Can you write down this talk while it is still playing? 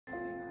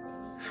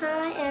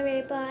Hi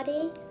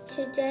everybody,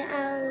 today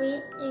I'll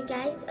read you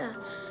guys a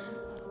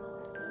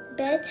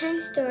bedtime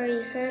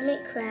story,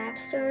 Hermit Crab,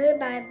 story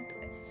by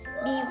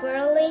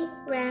Beverly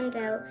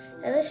Randall,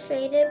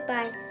 illustrated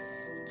by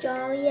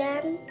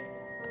Julian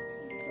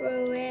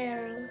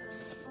Brewer.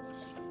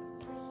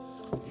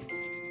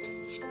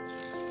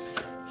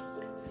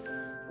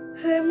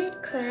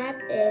 Hermit Crab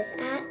is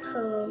at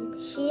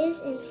home. She is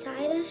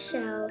inside a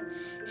shell.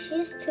 She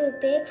is too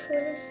big for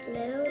this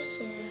little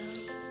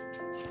shell.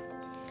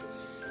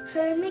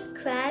 Hermit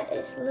Crab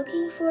is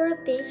looking for a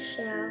big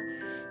shell.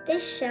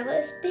 This shell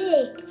is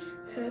big.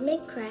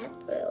 Hermit Crab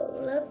will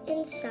look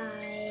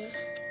inside.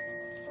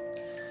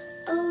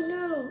 Oh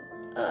no,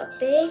 a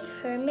big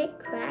hermit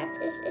crab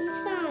is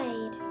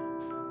inside.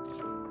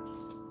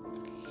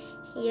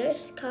 Here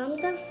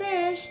comes a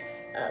fish,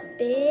 a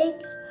big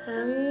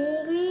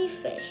hungry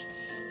fish.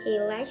 He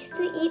likes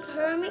to eat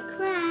hermit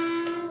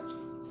crabs.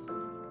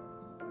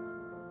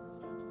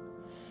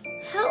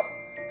 Help!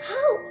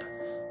 Help!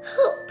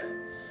 Help!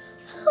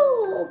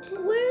 Help!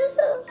 Where's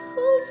a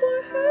home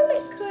for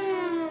hermit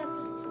crab?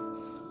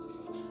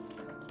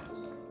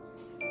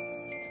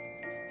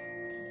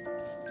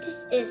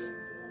 This is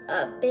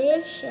a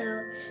big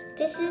shell.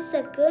 This is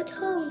a good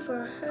home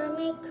for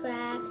hermit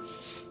crab.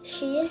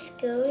 She is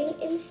going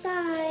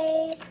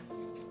inside.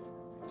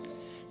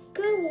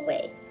 Go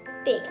away,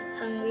 big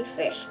hungry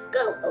fish.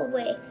 Go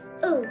away.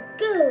 Oh,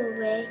 go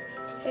away.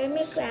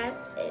 Hermit crab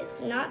is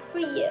not for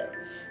you.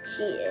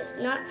 She is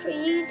not for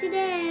you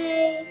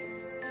today.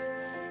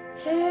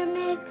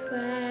 Hermit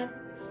crab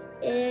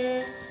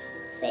is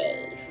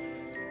safe.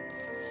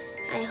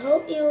 I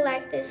hope you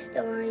like this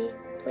story.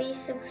 Please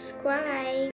subscribe.